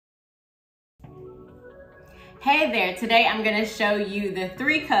Hey there, today I'm gonna show you the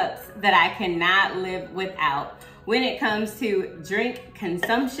 3 cups that I cannot live without. When it comes to drink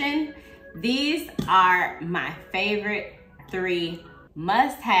consumption, these are my favorite 3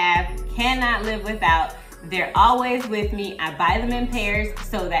 must-have, cannot live without. They're always with me. I buy them in pairs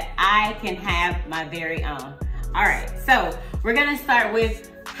so that I can have my very own. All right, so we're gonna start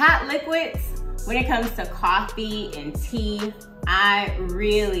with hot liquids. When it comes to coffee and tea, I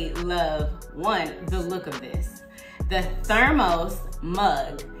really love, the look of this. The THERMOS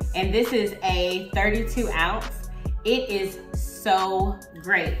mug, and this is a 32 ounce. It is so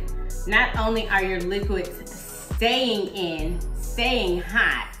great. Not only are your liquids staying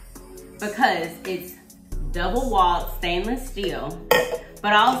hot because it's double-walled stainless steel,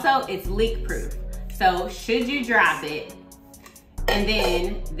 but also it's leak-proof. So should you drop it, and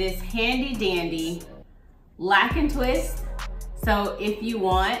then this handy-dandy lock and twist. So if you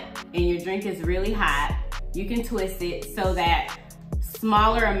want, and your drink is really hot, you can twist it so that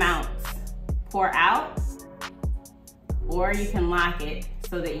smaller amounts pour out, or you can lock it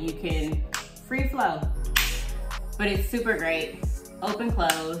so that you can free flow. But it's super great, open,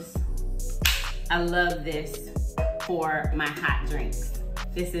 close. I love this for my hot drinks.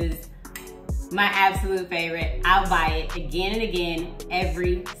 This is my absolute favorite. I'll buy it again and again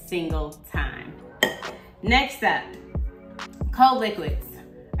every single time. Next up, cold liquids.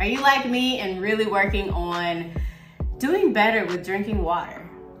 Are you like me and really working on doing better with drinking water,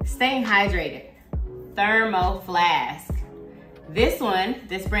 staying hydrated? ThermoFlask. This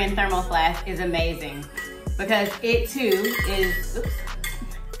brand ThermoFlask is amazing because it too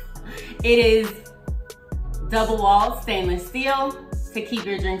is double-walled stainless steel to keep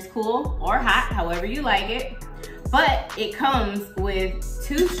your drinks cool or hot, however you like it. But it comes with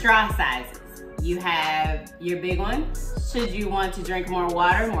 2 straw sizes. You have your big one, should you want to drink more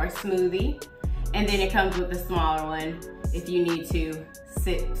water, more smoothie. And then it comes with the smaller one if you need to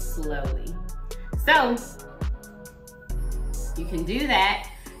sip slowly. So you can do that.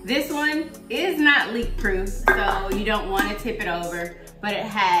 This one is not leak proof, so you don't want to tip it over, but it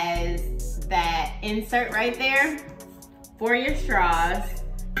has that insert right there for your straws.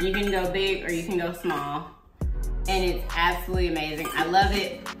 You can go big or you can go small, and it's absolutely amazing. I love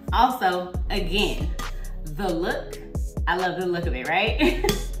it. Also, again, the look. I love the look of it, right?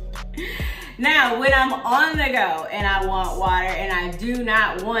 Now, when I'm on the go and I want water and I do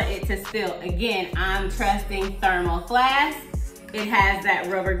not want it to spill, again, I'm trusting ThermoFlask. It has that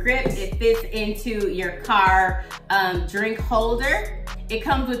rubber grip. It fits into your car drink holder. It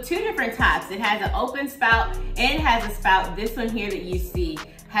comes with 2 different tops. It has an open spout and it has a spout. This one here that you see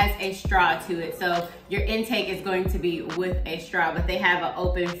has a straw to it. So your intake is going to be with a straw, but they have an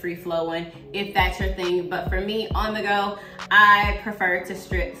open free flow one if that's your thing. But for me, on the go, I prefer to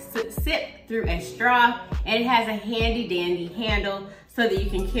sip through a straw, and it has a handy dandy handle so that you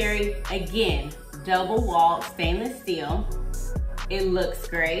can carry, again, double walled stainless steel. It looks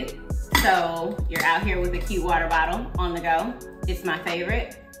great. So you're out here with a cute water bottle on the go. It's my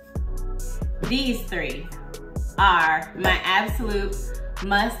favorite. These 3 are my absolute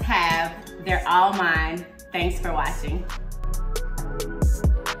must-have. They're all mine. Thanks for watching.